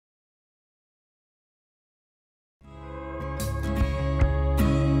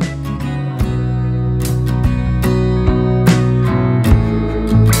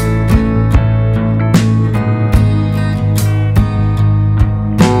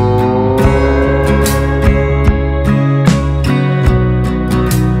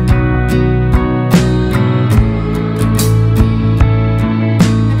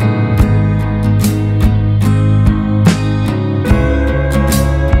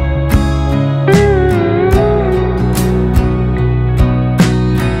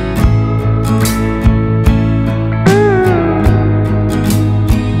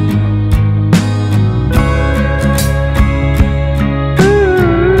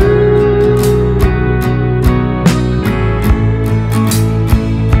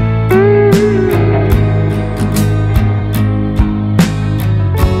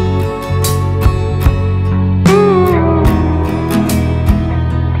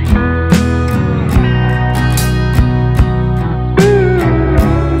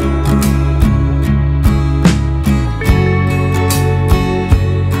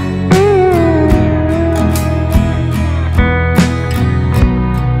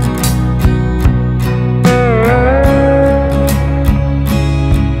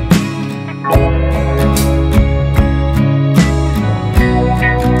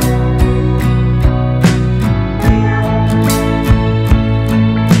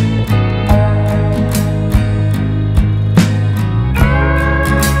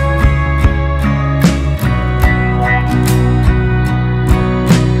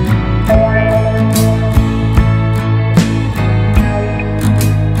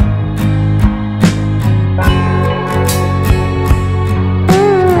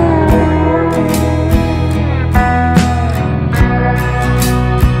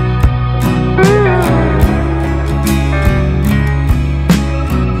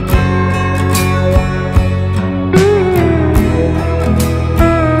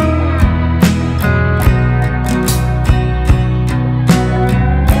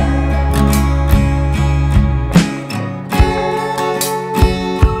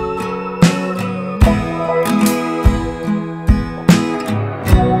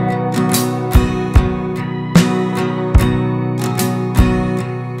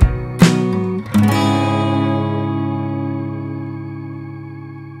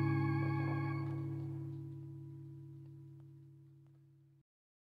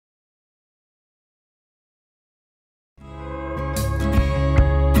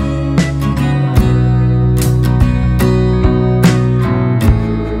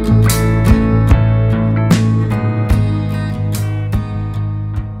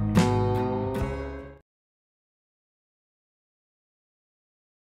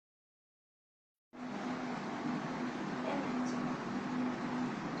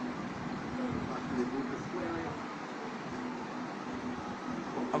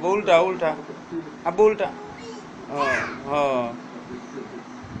अब उल्टा उल्टा अब उल्टा हाँ हाँ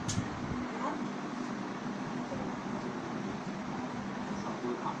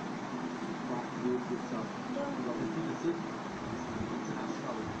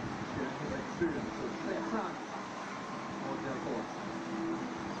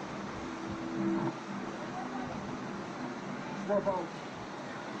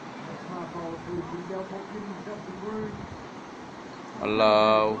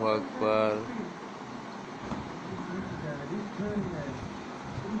अल्लाहु अकबर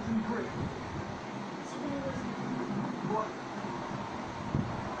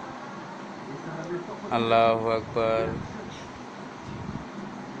अल्लाहु अकबर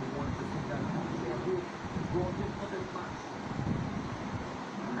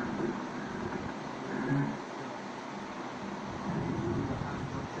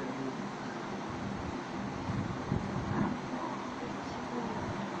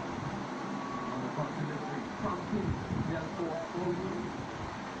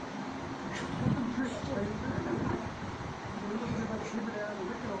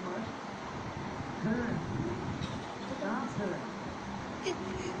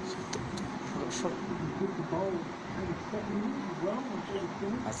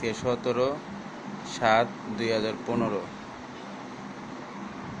আজকে 17/7/2015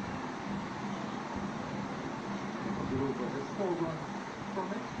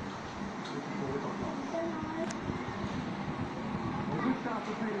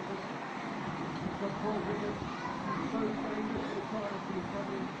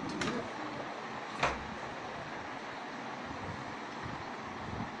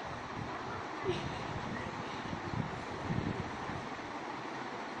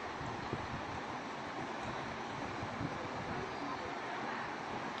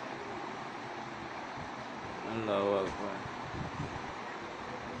 अल्लाहु अकबर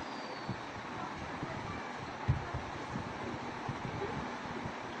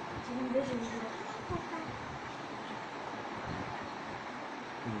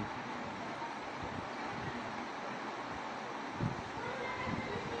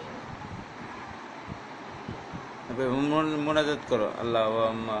मुनाजात करो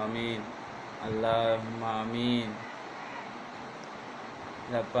अल्लाहुम्मा आमीन अल्लाहुम्मा आमीन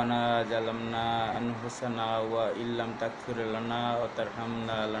रब्बाना जालमना अनफुसना व इल्लम तगफिर लना व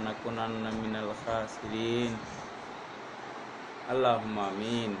तरहमना लनकुनन्ना मिनाल खासिरिन अल्लाहुम्मा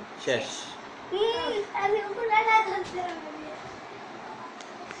आमीन শেষ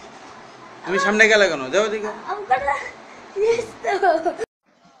তুমি সামনে গেলে কেন যাও দিকে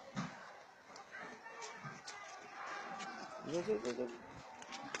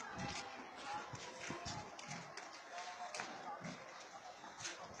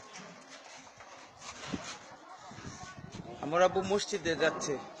আমার আব্বু মসজিদে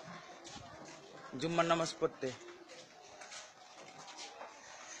যাচ্ছে জুম্মার নামাজ পড়তে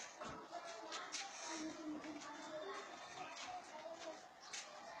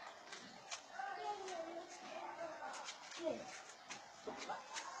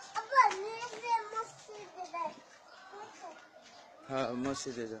হ্যাঁ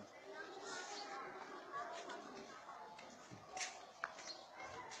মসজিদে যাও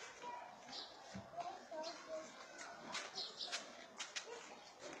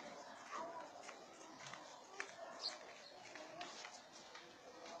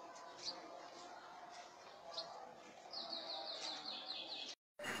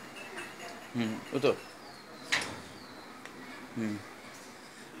উঠো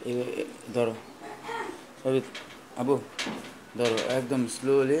ধরো সাবিত আবু ধরো একদম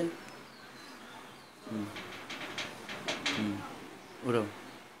স্লোলি উড়ো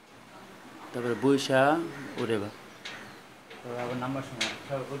তারপরে বৈশা উড়েবা তারপরে আবার নাম্বার শোনা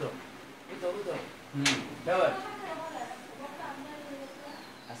উঠো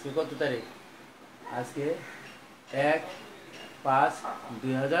আজকে কত তারিখ আজকে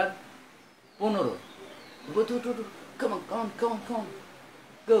 1/5/2015 Go to come on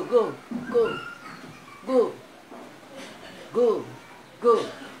go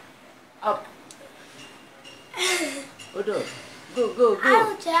up Odo go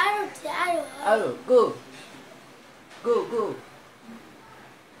Aro go Odo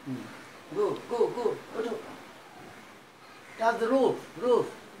touch the roof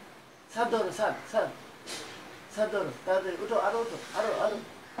sador তাদের ওঠো আরো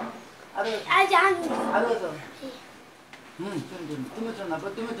তুমি তো না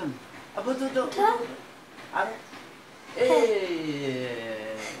আবার তো আরো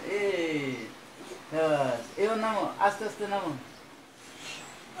এবার নামো আস্তে নামো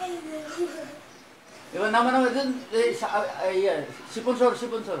এবার নামো নামো ইয়ে শিপন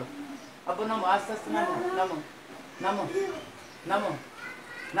সরো আব্বু নামো আস্তে আস্তে নামো নামো নামো নামো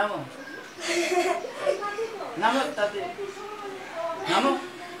নামো নামো তাতে নামো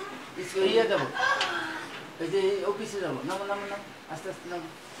ইয়ে যাবো এই যে অফিসে যাবো নামো নামো নামো আস্তে আস্তে নামো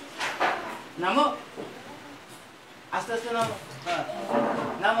নামো আস্তে আস্তে নামো হ্যাঁ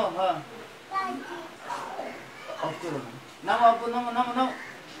নামো হ্যাঁ অফ করো না নামো আব্বু নামো নামো নামো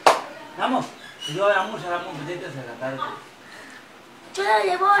নামো জয় আম্মু স্যার আম্মু যেতেছে না তার চলে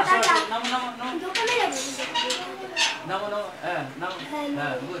যাবো টাটা নামো নামো নামো দোকানে যাবো নামো নামো হ্যাঁ নামো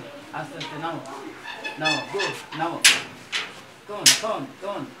হ্যাঁ গুড আস্তে আস্তে নামো নামো গুড নামো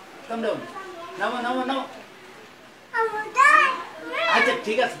কাম ডাউন নামো নামো নামো আচ্ছা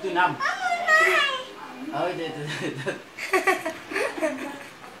ঠিক আছে তুই নাম ওই যে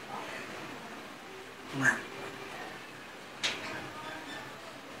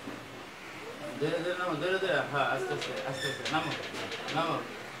ধীরে ধীরে নামো ধীরে ধীরে হ্যাঁ আস্তে আস্তে আস্তে আস্তে নামো নামো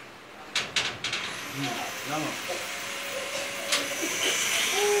নামো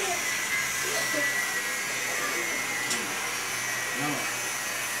নামো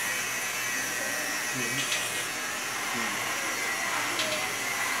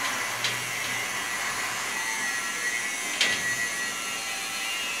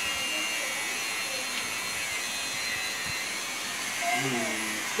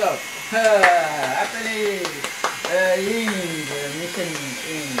Stop. Happily mission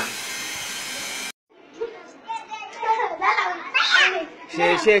in.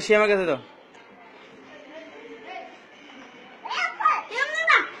 সে আমার কাছে তো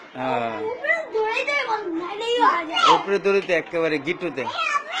উপরে দৌড়িতে একেবারে গিটুতে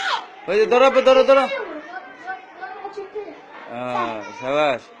ওই যে ধরো ধরো ধরো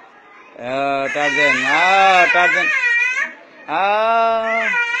সাবাস টার্জেন টার্জেন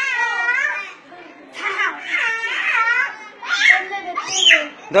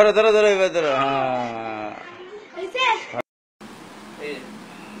ধরো ধরো ধরো এবার ধরো হ্যাঁ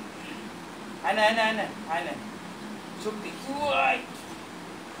শক্তি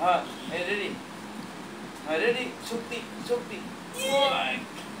হ্যাঁ রেডি রেডি শক্তি শক্তি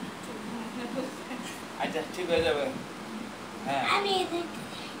আচ্ছা ঠিক হয়ে যাবে হ্যাঁ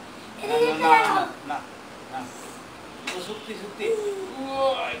না শক্তি শক্তি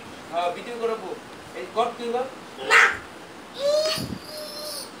হ্যাঁ ভিডিও করবো এই কর তুই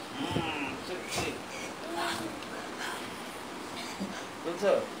শক্তি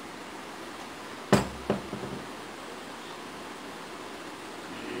বুঝছো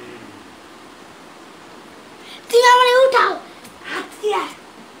তুমি আমারে উঠাও হাত দিয়া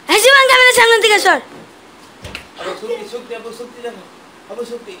হাসিমান ক্যামেরার সামনে থেকে সর আবার শক্তি শক্তি আবার শক্তি দেখো আবার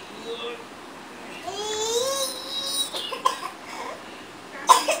শক্তি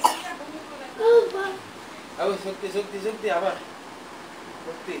আবার শক্তি শক্তি শক্তি আবার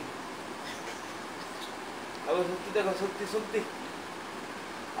শক্তি আবার শক্তি দেখো শক্তি শক্তি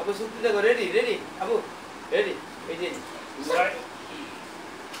আবার শক্তি দেখো রেডি রেডি আবু রেডি এই যে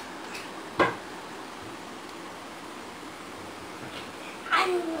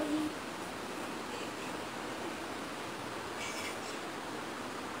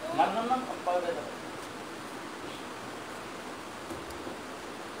নাম পাওয়া যায়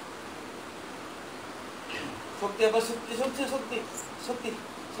শক্তি আবার শক্তি শক্তি শক্তি শক্তি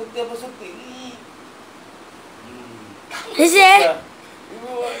শক্তি আবার শক্তি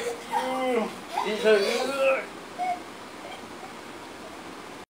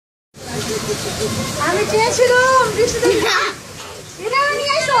আমি চেয়েছিলাম এটা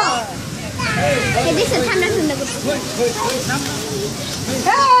নিয়ে আসো দেখছো ঠান্ডা ঠান্ডা করছে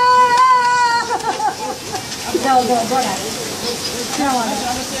দাও দাও বড়া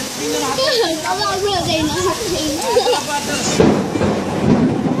আমার পুরো দেই না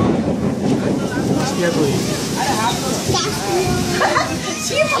क्या कोई अरे हाथ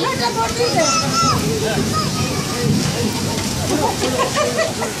सी पकड़ कर दे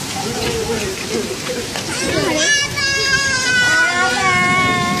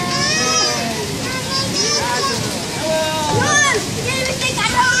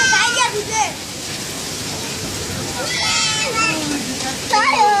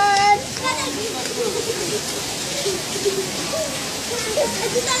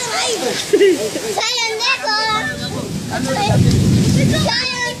Sayang देखो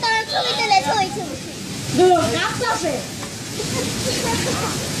sayang तार छुई चले छुई दो रास्ता से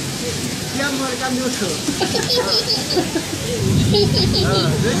क्या मर का न्यूज़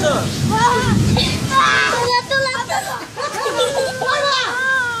देखो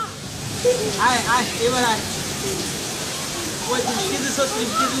आए ये बार आए वो किसी से सोच रही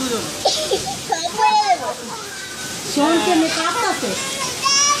थी শোনতে নে কাঁপতাছে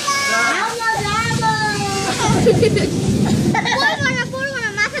পড়বো না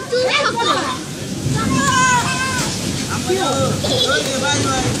মাথা চুল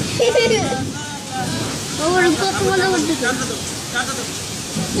ওর কত মজা করতেছে tata tata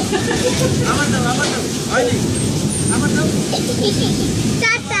tata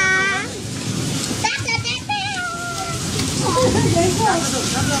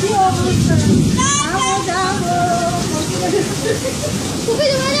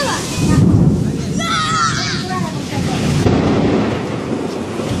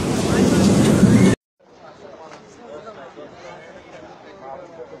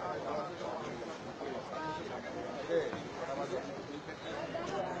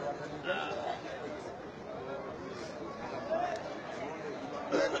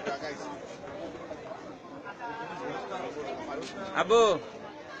Abu.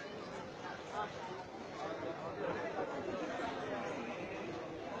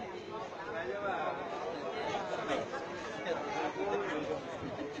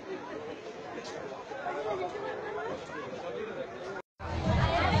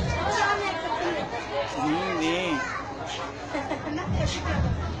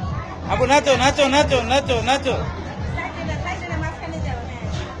 Abu nacho. Nacho.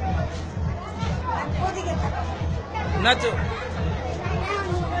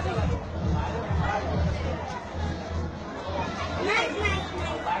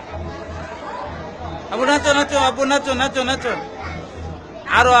 Abu nacho.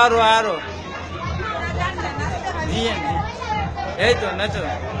 Aro. Bien. Esto, nacho.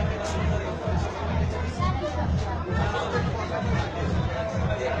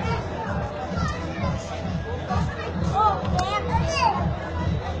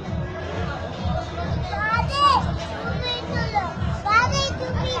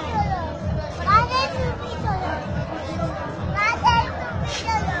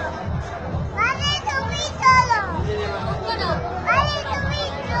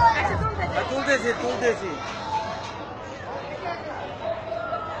 তুলতেছি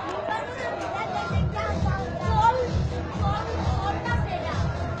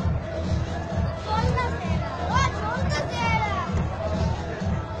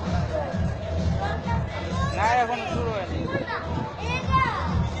না এখন শুরু হয়নি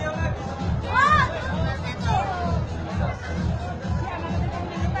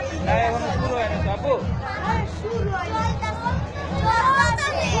বাবু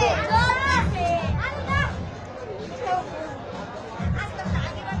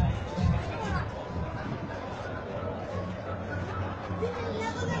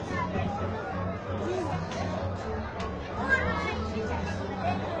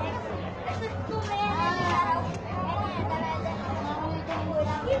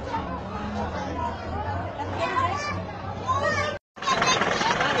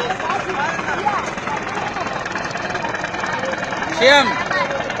Siam.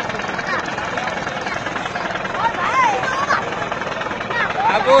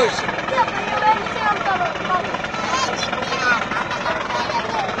 Abus.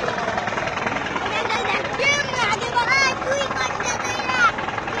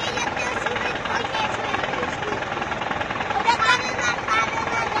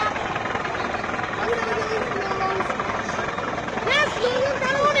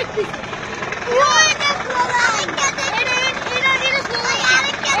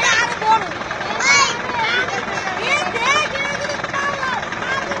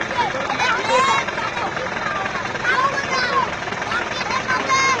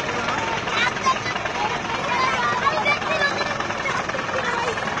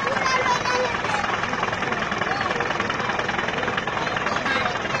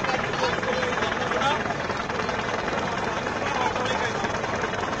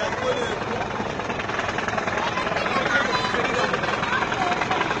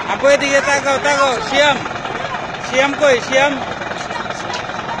 Aku এদিকে তাকাও Siam কই Siam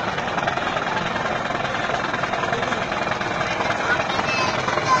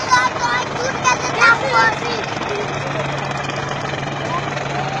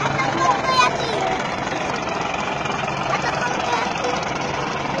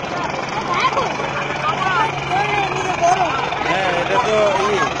এটা তো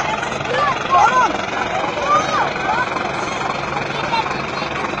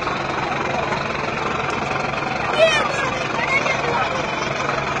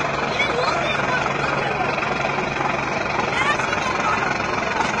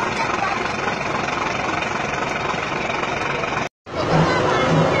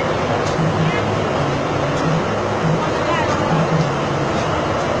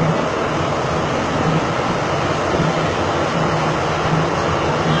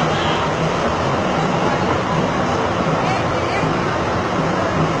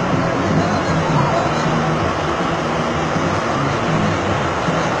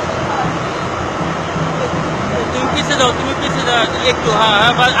একটু হ্যাঁ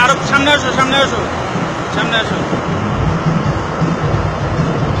হ্যাঁ আরো সামনে আসো সামনে আসো সামনে আসো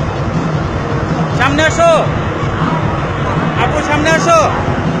সামনে আসো আপু সামনে আসো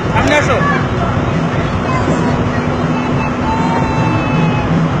সামনে আসো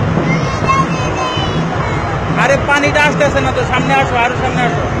আরে পানিটা আসতেছে না তো সামনে আসো আরো সামনে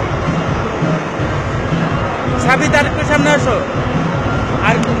আসো সাবিত আর একটু সামনে আসো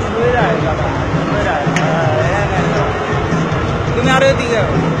আর একটু তুমি আরো এদিকে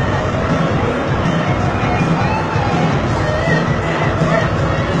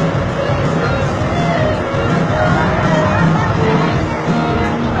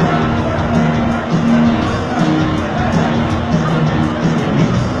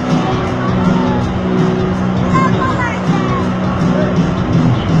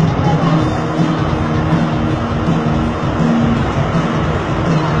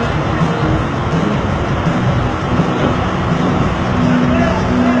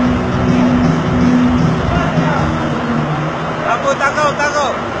তাকাও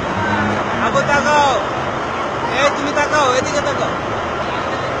তাকাও আপু তাকাও এই তুমি তাকাও এদিকে তাকাও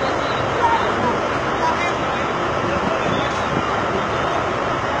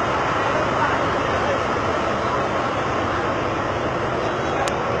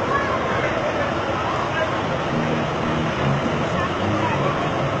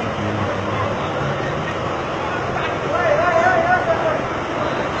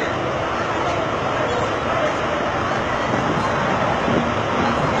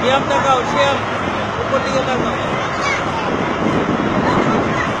শ্যাম তাকাও শ্যাম উপর দিকে তাকাও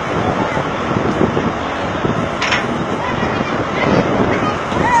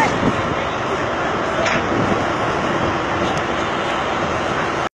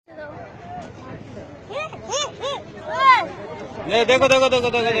দেখো দেখো দেখো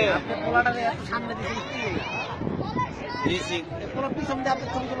দেখো সামনে দিয়েছি পিছন দিয়ে আপনার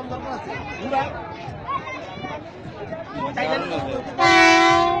ছবি তোলার দরকার আছে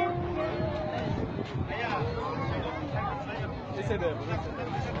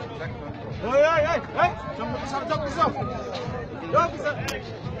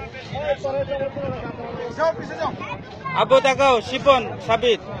আবু তাকাও শিপন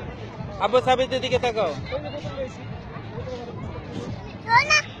সাবিত আবু সাবিতের দিকে তাকাও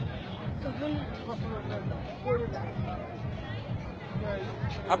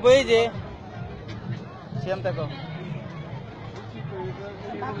আপু এই যে শ্যাম তাকাও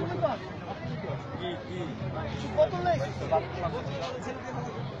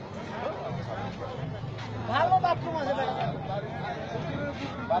ভালো বাথরুম আছে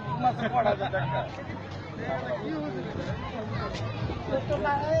বাথরুম আছে পড়া যায় একটা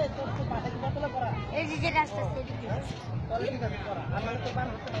এই যে রাস্তা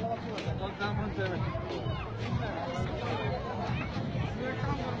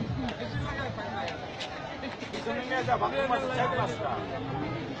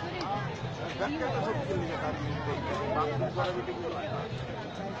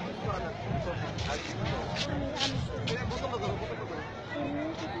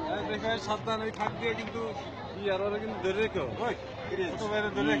সেদিকে সাবধান খাট দিয়ে কিন্তু কিন্তু ধরে রেখো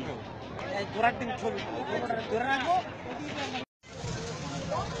ধরে রেখো ঘোরার দিন ছবি ধরে রাখবো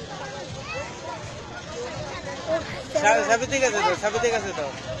সাবিতে গেছে তো সাবিতে গেছে তো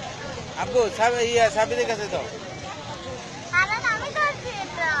আব্বু সাবিতে গেছে তো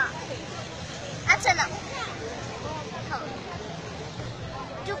আচ্ছা না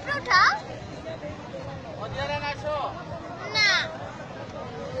চুপ উঠা না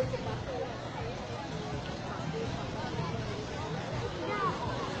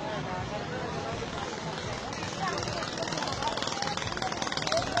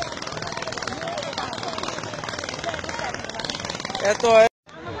এত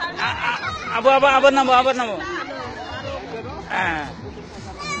আবার নামো হ্যাঁ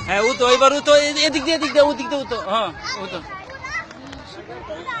হ্যাঁ ও তো এবার ও তো এদিক দিয়ে ওদিক দিয়ে ও তো হ্যাঁ ও তো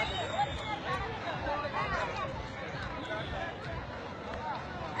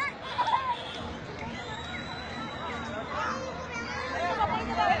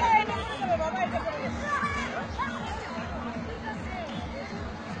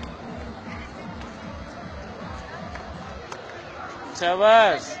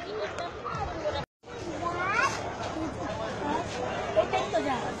शाबाश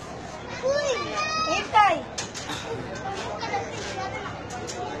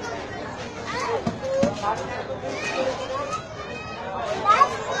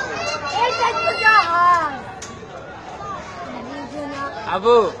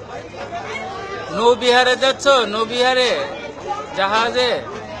আবু নৌবিহারে যাচ্ছ নৌবিহারে জাহাজে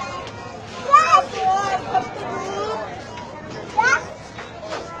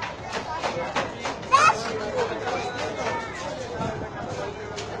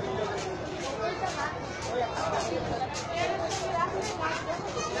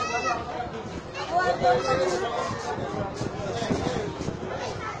এ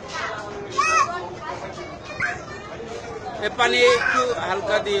পানি একটু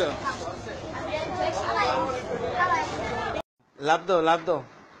হালকা দিও। লাভ দাও, লাভ দাও,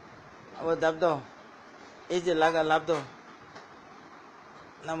 আবার দাব দাও, এই যে লাগা, লাভ দাও,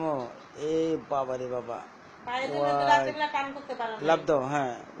 নামো। এ বাবা রে বাবা, লাভ দাও।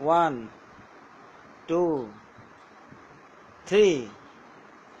 হ্যাঁ, 1 2 3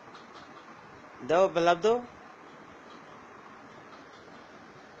 দাও, লাভ দাও।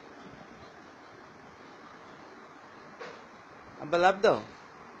 আবার লাভ দাও,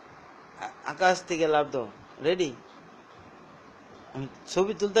 আকাশ থেকে লাভ দাও। রেডি? আমি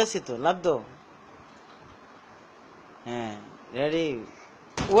ছবি তুলতেছি তো, লাভ দাও। হ্যাঁ, রেডি,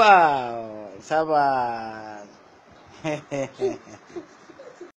 ওয়াও, সাবাস।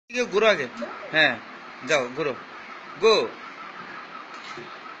 ঘুরো আগে। হ্যাঁ, যাও ঘুরো, গো।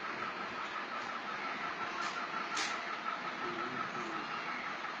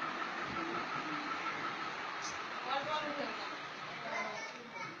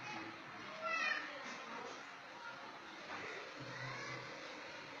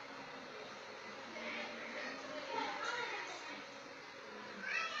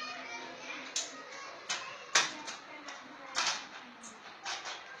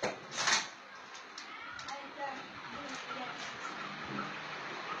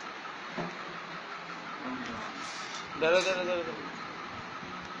 দাঁড়ো, দাঁড়ো, দাঁড়ো, দাঁড়ো।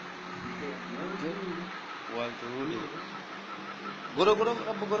 1 2 ঘুরো, ঘুরো,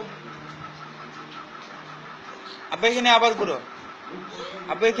 আব্বু ঘুরো। আব্বা এখানে আবার ঘুরো,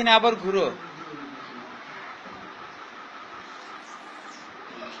 আব্বা এখানে আবার ঘুরো।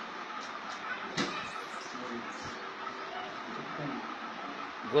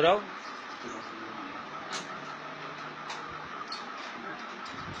 ঘোরাও।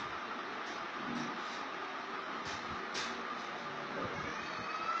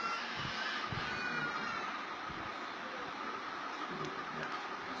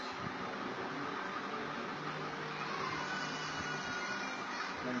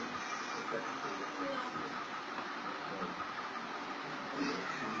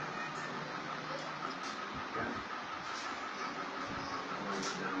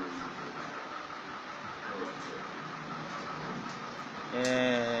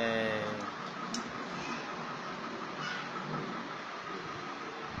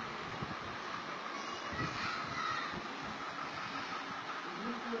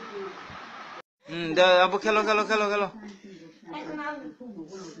 আব্বু খেলো, খেলো, খেলো, খেলো।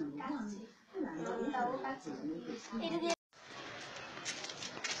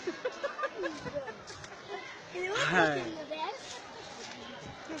 হ্যাঁ,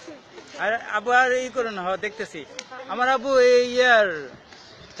 আর আবু আর ই করো না, দেখতেছি। আমার আবু এই ইয়ার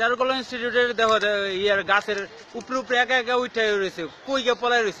চারুকলা ইনস্টিটিউটের দেখো, ইয়ার গাছের উপরে উপরে একা একা উঠে রয়েছে, কই গে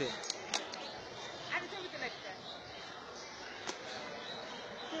পলাই রয়েছে।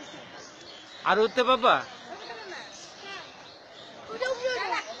 আর উঠতে পাবা?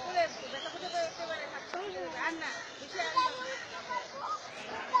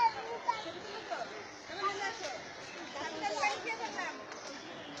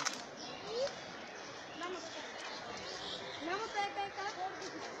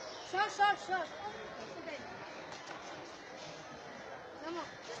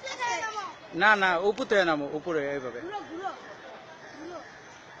 না না, উপরে নামো, উপরে এইভাবে।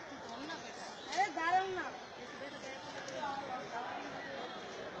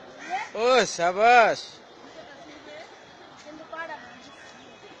 ও সাবাস।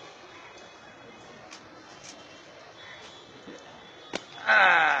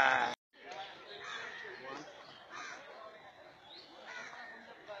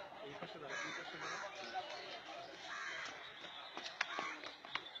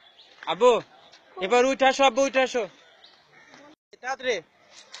 আবু এবার উঠে আসো, আব্বু উঠে আসো তাড়াতাড়ি।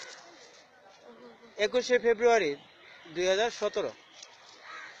 21শে ফেব্রুয়ারি 2017।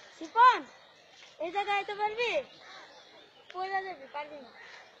 শিপন, এই জায়গায় আইতে পারবি? পয়লা যাবি, পারবি না।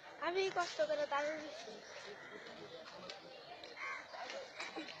 আমি কষ্ট করে দাঁড়িয়ে দিচ্ছি।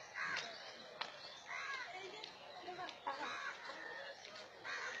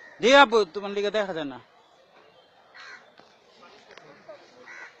 দিয়ে আব্বু, তোমার দিকে দেখা যায় না।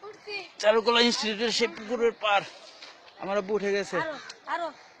 চারুকলা ইনস্টিটিউটের সেই পুকুরের পার আমার আব্বু উঠে গেছে।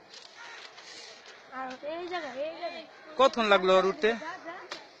 কতক্ষণ লাগলো ওর উঠতে?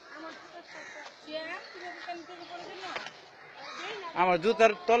 আমার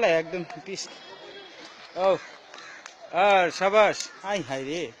জুতার তলায় একদম পিস। ও আর সাবাস, হাই হাই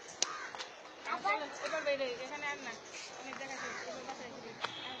রে।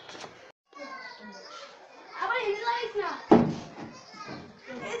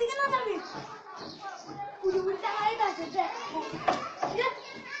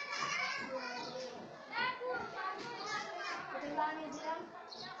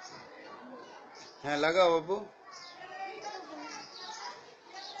 হ্যাঁ লাগাও বাবু।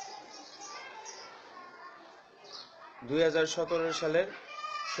 2017 সালের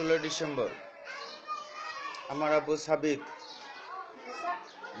 16 ডিসেম্বর আমার আব্বু সাবিত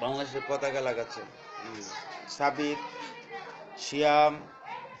বাংলাদেশের পতাকা লাগাচ্ছে। সাবিত, শিয়াম,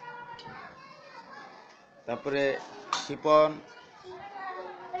 তারপরে শিপন,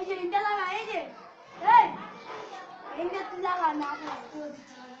 এই যে ইন্ডিয়া লাগা, এই যে ইন্ডিয়া তুই লাগা না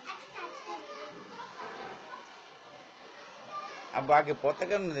আব্বু আগে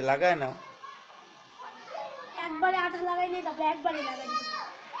পতাকা লাগায় না। একবারে আঠা লাগাই নেই, তারপরে একবারে লাগাই দিই।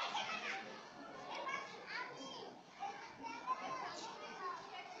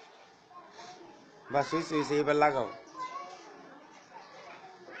 বাস হয়েছে হয়েছে, এবার লাগাও।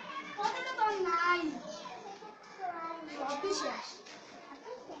 পতাকা তো আর নাই, সবই শেষ।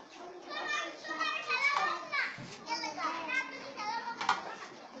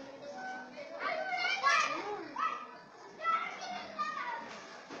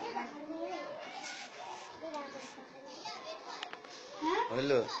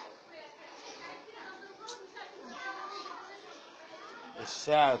 হইলো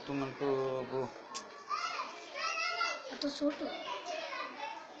তোমার তো এত ছোট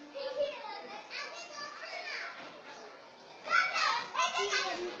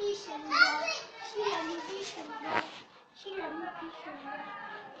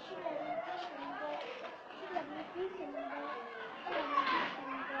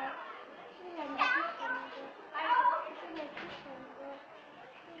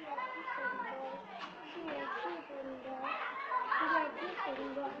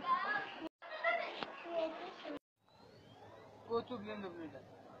কচু ব্লেন্ড হবে এটা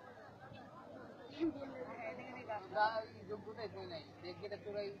যোগ্যতাই তুই নাই দেখে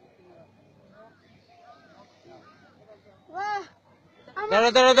তোরাই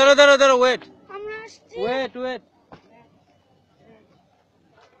দাঁড়া ওয়েট আমরা আসছি। ওয়েট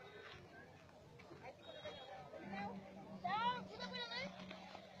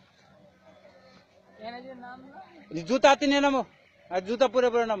জুতা হাতে নিয়ে নামো আর জুতা পরে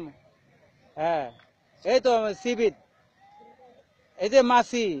পরে নামো। হ্যাঁ এই তো সিবিত, এই যে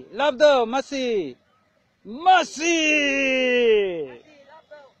মাসি লাভ দাও, মাসি মাসি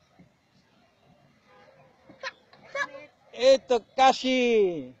এই তো কাশি,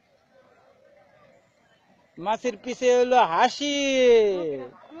 মাসির পিছে হলো হাসি।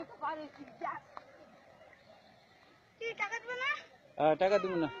 টাকা দেবো না? টাকা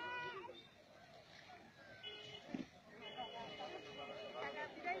দিব না।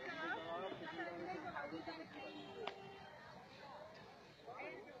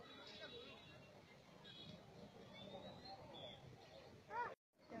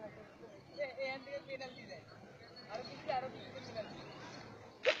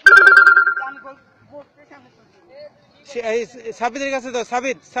 সাবিতের কাছে তো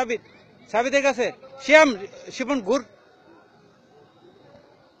সাবিতের কাছে শ্যাম শিপন ঘুর।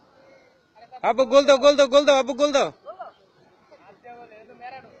 আবু গোল দাও আবু গোল দাও।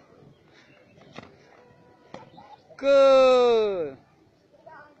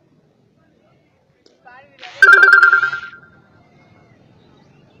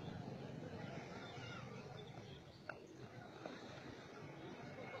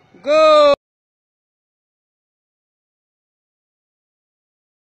 গো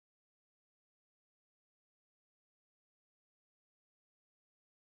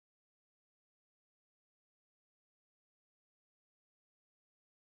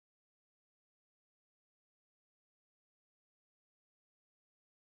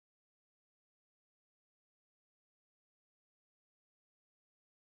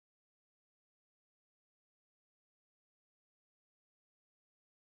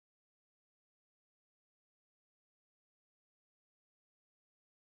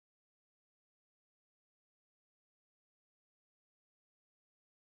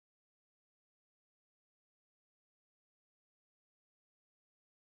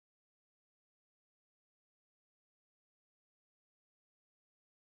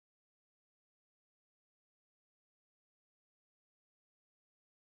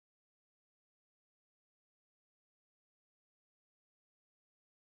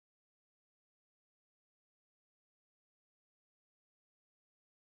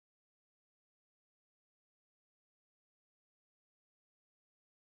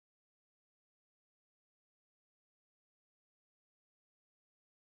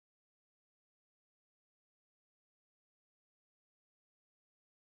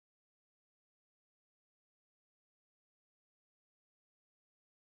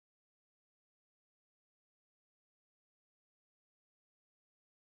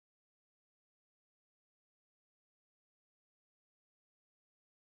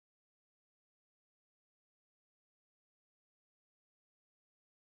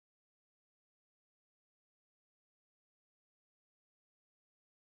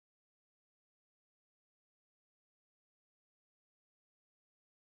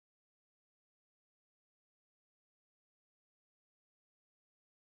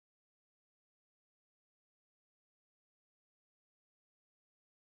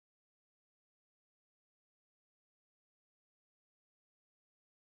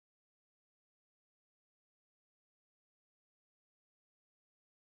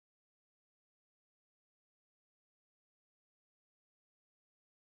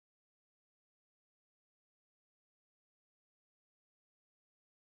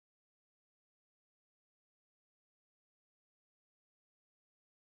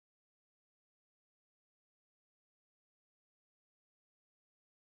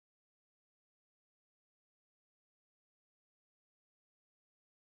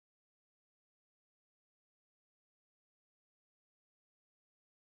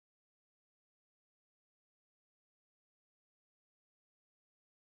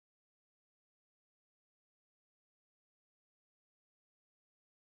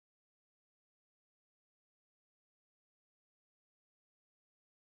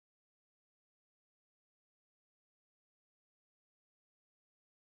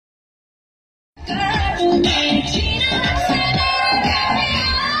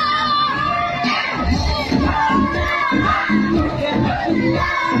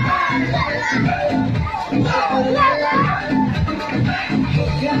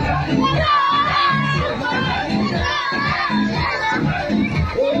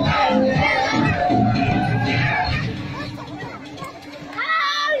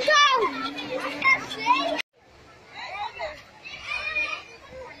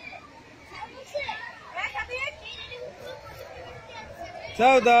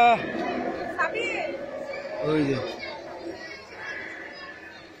Sauda. Sabit. ওই যে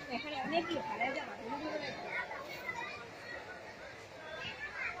এখানে অনেক লোক আর যাবা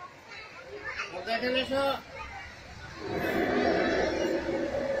ওটা ঠেলে এসো।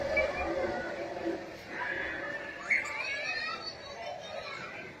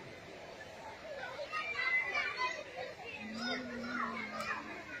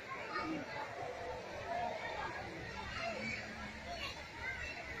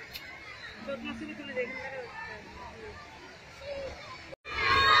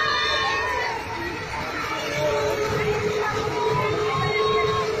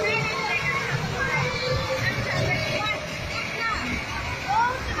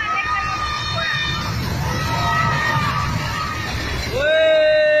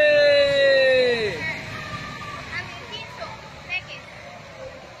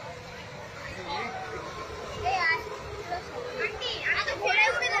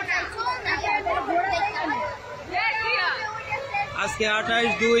 আজকে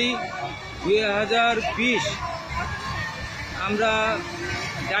 28/2/2020 আমরা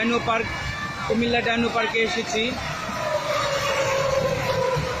ডাইনো পার্ক কুমিল্লা ডাইনো পার্কে এসেছি।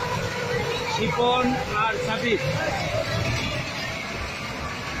 শিপন আর সাবিত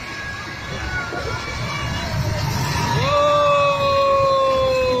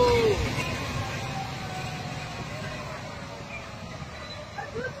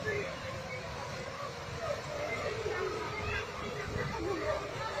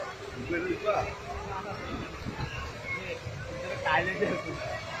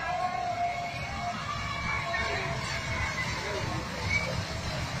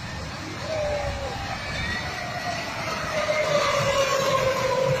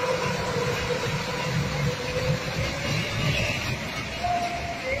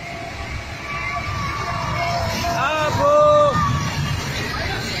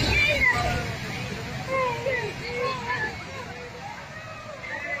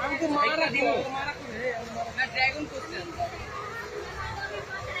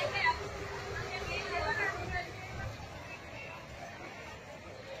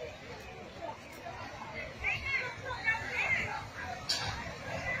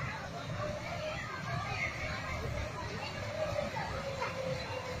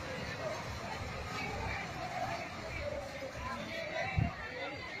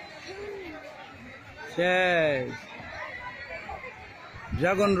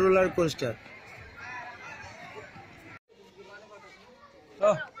ড্রাগন রোলার কোস্টার।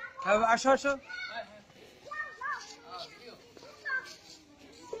 আসো আসো।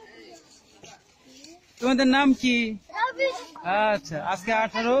 তোমাদের নাম কি? আচ্ছা, আজকে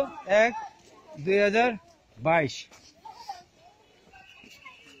 18/1/2022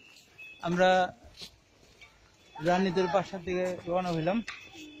 আমরা রানীদের বাসার দিকে রওনা হইলাম।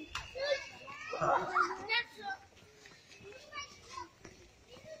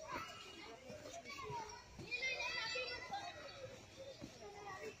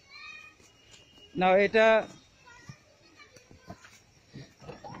 না এটা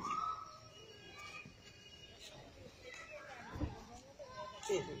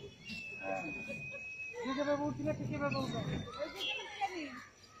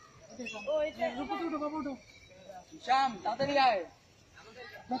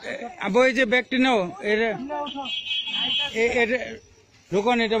বই যে ব্যাগটি নাও এটা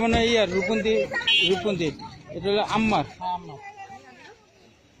রুকন, এটা মনে হয় ইয়ার রূপন্তি এটা হলো আম্মার।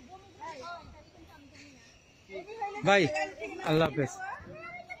 ভাই আল্লাহ হাফেজ,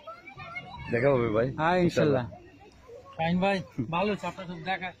 দেখা হবে ভাই। হ্যাঁ ইনশাল্লাহ। ফাইন ভাই, ভালো চাপটা সব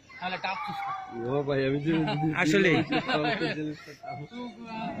দেখা তাহলে টাপ ও ভাই আমি আসলে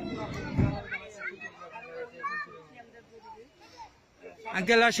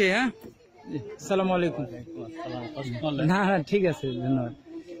আঙ্কেল আসে। হ্যাঁ, আসসালামু আলাইকুম। না না ঠিক আছে, ধন্যবাদ।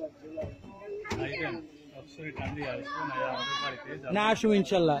 না আসুন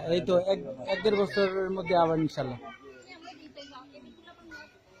ইনশাল্লাহ, এই তো 1-1.5 বছরের মধ্যে আবার ইনশাল্লাহ।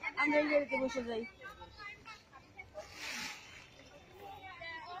 আমরা এই গাড়িতে বসে যাই।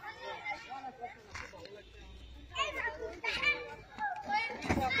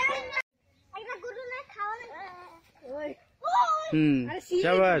 একটা গরু না হুম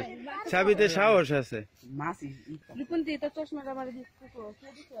সাবাস সাবিতে সাহস আছে মাসি লিপন্তি তো চশমাটা আমার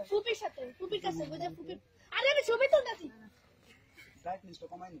ফুপির সাথে ফুপির কাছে বুঝে ফুপি আরে আমি ছবি তুলতাছি ব্রাইটনেস তো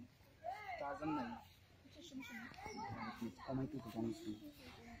কমাই নি চার্জার নাই কমাই তো জানিস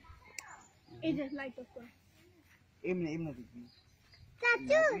এই যে লাইট অফ কর এমনি এমনি দেখবি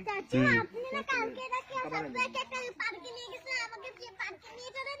চাচু আপনি না কালকে রাতে আপনাকে একটা পার্কে নিয়ে গেছেন আমাকে যে পার্কে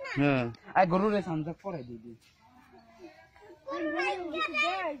নিয়ে যাবেন না হ্যাঁ আই গরুরে সানজাক পরাই দিবি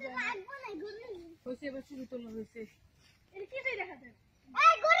হইছে এবার শুরু তো হইছে এর কি দেখা যায়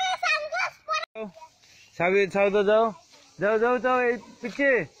সাবিত সাউদা যাও যাও যাও যাও এই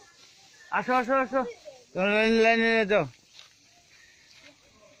পিছিয়ে আসো আসো আসো লাইনে যাও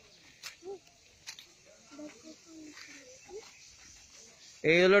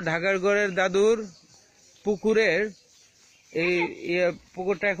এই হলো ঢাকার গড়ের দাদুর পুকুরের এই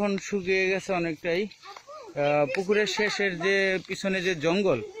পুকুরটা এখন শুকিয়ে গেছে অনেকটাই পুকুরের শেষের যে পিছনে যে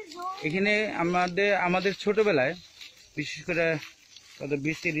জঙ্গল এখানে আমাদের ছোটবেলায় বিশেষ করে কত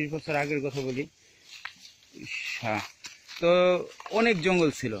 20-30 বছর আগের কথা বলি তো অনেক জঙ্গল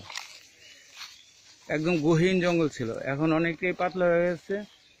ছিল একদম গহীন জঙ্গল ছিল এখন অনেকটাই পাতলা হয়ে গেছে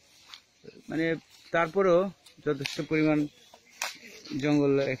মানে তারপরেও যথেষ্ট পরিমাণ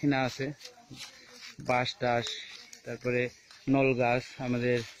জঙ্গল এখানে আছে বাঁশ টাস তারপরে নল গাছ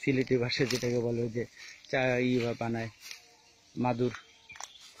আমাদের সিলেটি ভাষায় যেটাকে বলে যে চা বানায় মাদুর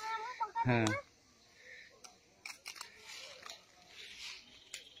হ্যাঁ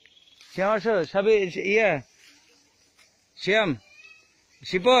শ্যাম আসো সাবি শ্যাম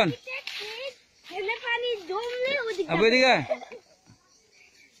শিপন এদিকে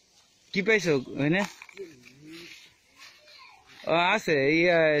কি পাইছো এনে আছে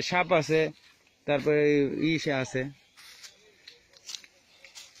সাপ আছে তারপরে ইসে আছে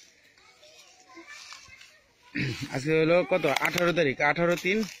আজকে হলো কত 18 তারিখ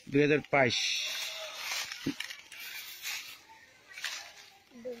 18/3/2022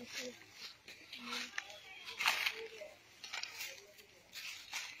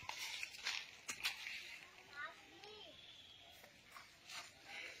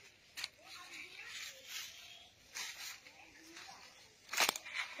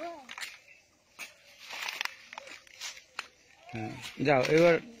 যাও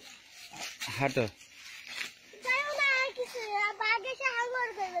এবার হাঁটো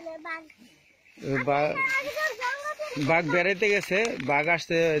বাঘ বেড়াইতে গেছে বাঘ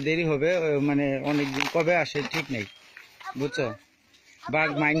আসতে দেরি হবে মানে অনেকদিন কবে আসে ঠিক নেই বুঝছো বাঘ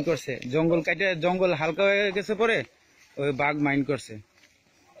মাইন্ড করছে জঙ্গল কাটে জঙ্গল হালকা হয়ে গেছে পরে ওই বাঘ মাইন্ড করছে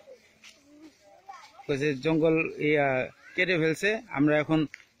জঙ্গল কেটে ফেলছে আমরা এখন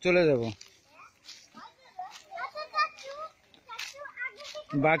চলে যাব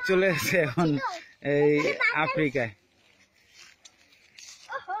বাঘ চলে গেছে এখন এই আফ্রিকায়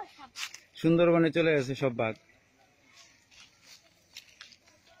সুন্দরবনে চলে গেছে সব বাঘ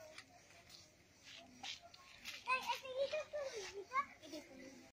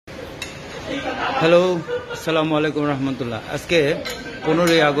হ্যালো আসসালামু আলাইকুম রহমতুল্লাহ আজকে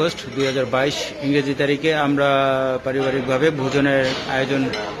 15 আগস্ট 2022 ইংরেজি তারিখে আমরা পারিবারিকভাবে ভোজনের আয়োজন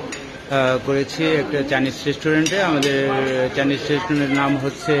করেছি একটা চাইনিজ রেস্টুরেন্টে আমাদের চাইনিজ রেস্টুরেন্টের নাম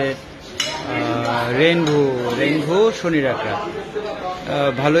হচ্ছে রেইনভো শনির আখড়া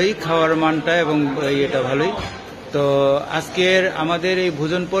ভালোই খাওয়ার মানটা এবং এটা ভালোই তো আজকের আমাদের এই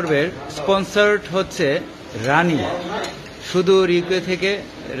ভোজন পর্বের স্পন্সর্ড হচ্ছে রানী সুদূর ইউকে থেকে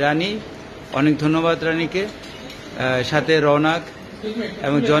রানী অনেক ধন্যবাদ রানীকে সাথে রৌনক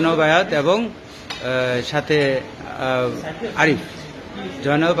এবং জয়নব আয়াত এবং সাথে আরিফ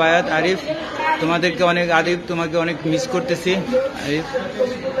জয়নব আয়াত আরিফ তোমাদেরকে অনেক আরিফ তোমাকে অনেক মিস করতেছি আরিফ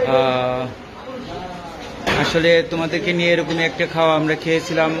আসলে তোমাদেরকে নিয়ে এরকম একটা খাওয়া আমরা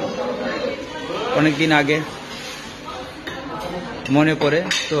খেয়েছিলাম অনেকদিন আগে মনে পড়ে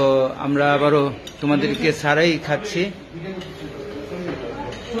তো আমরা আবারও তোমাদেরকে ছাড়াই খাচ্ছি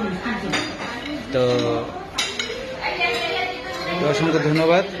তো অসংখ্য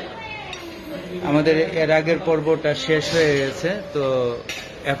ধন্যবাদ আমাদের এর আগের পর্বটা শেষ হয়ে গেছে তো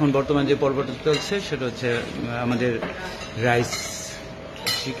এখন বর্তমান যে পর্বটা চলছে সেটা হচ্ছে আমাদের rice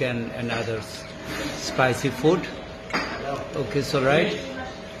chicken and others spicy food okay so right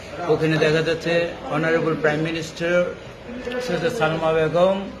ওখানে দেখা যাচ্ছে honourable prime minister Salma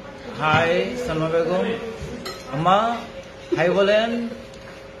Begum high Salma Begum আম্মা হাই বলেন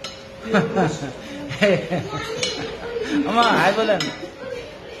আম্মা হাই বলেন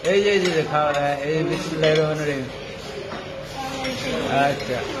এই যে খাওয়া এই বিসমিল্লাহির রহমানির রহিম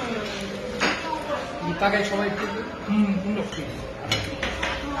আচ্ছা সবাই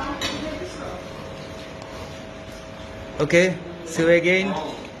ওকে See you again.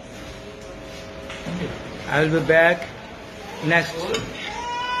 I will be back next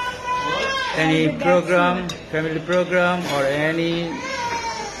any program, family program or any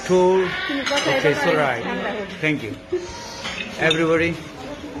tour. Okay, so right. Thank you. Everybody.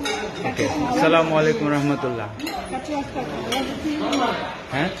 Okay. Assalamu alaikum rahmatullah.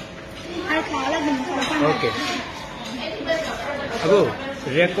 Huh? Okay. Abu,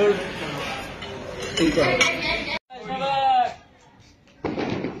 record.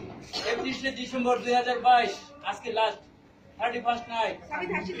 31 December 2022 আজকে লাস্ট 31st নাইট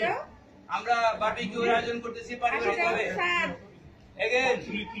আমরা বারবিকিউর আয়োজন করতেছি পারিবারিকভাবে again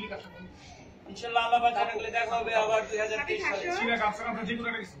ইনশাআল্লাহ আল্লাহ বাঁচা রাখলে দেখা হবে আবার 2023 সালে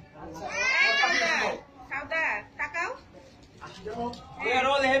We are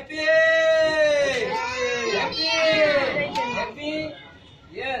all happy. Happy.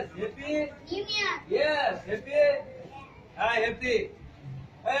 Yes, happy. Yes, happy. Hi, happy.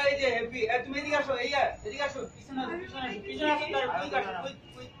 এই যে হ্যাপি তুমি এদিকে আসো এদিকে আসো পিছনে আসো তার কুইক আসো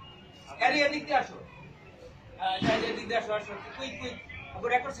কুইক আরে এদিক দিয়ে আসো এদিক দিয়ে আসো কুইক আবার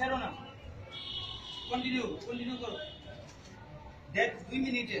রেকর্ড ছাড়ো না কন্টিনিউ করো দ্যাট 2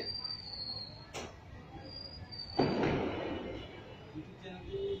 মিনিটে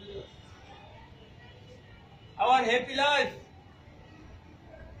our happy life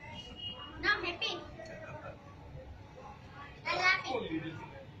Now happy. I'm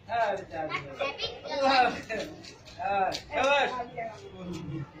laughing.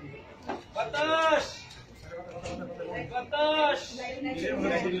 বাতাস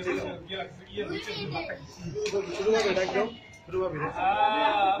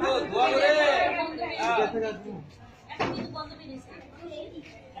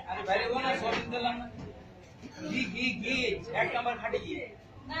আরে বাইরে বল না সব দিলাম না ঘি এক নাম্বার খাটে গিয়ে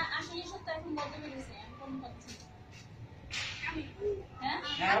না আসলে সত্য এখন বন্ধ হয়ে গেছে আমি ফোন করছি হ্যাঁ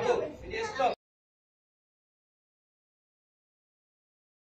আবু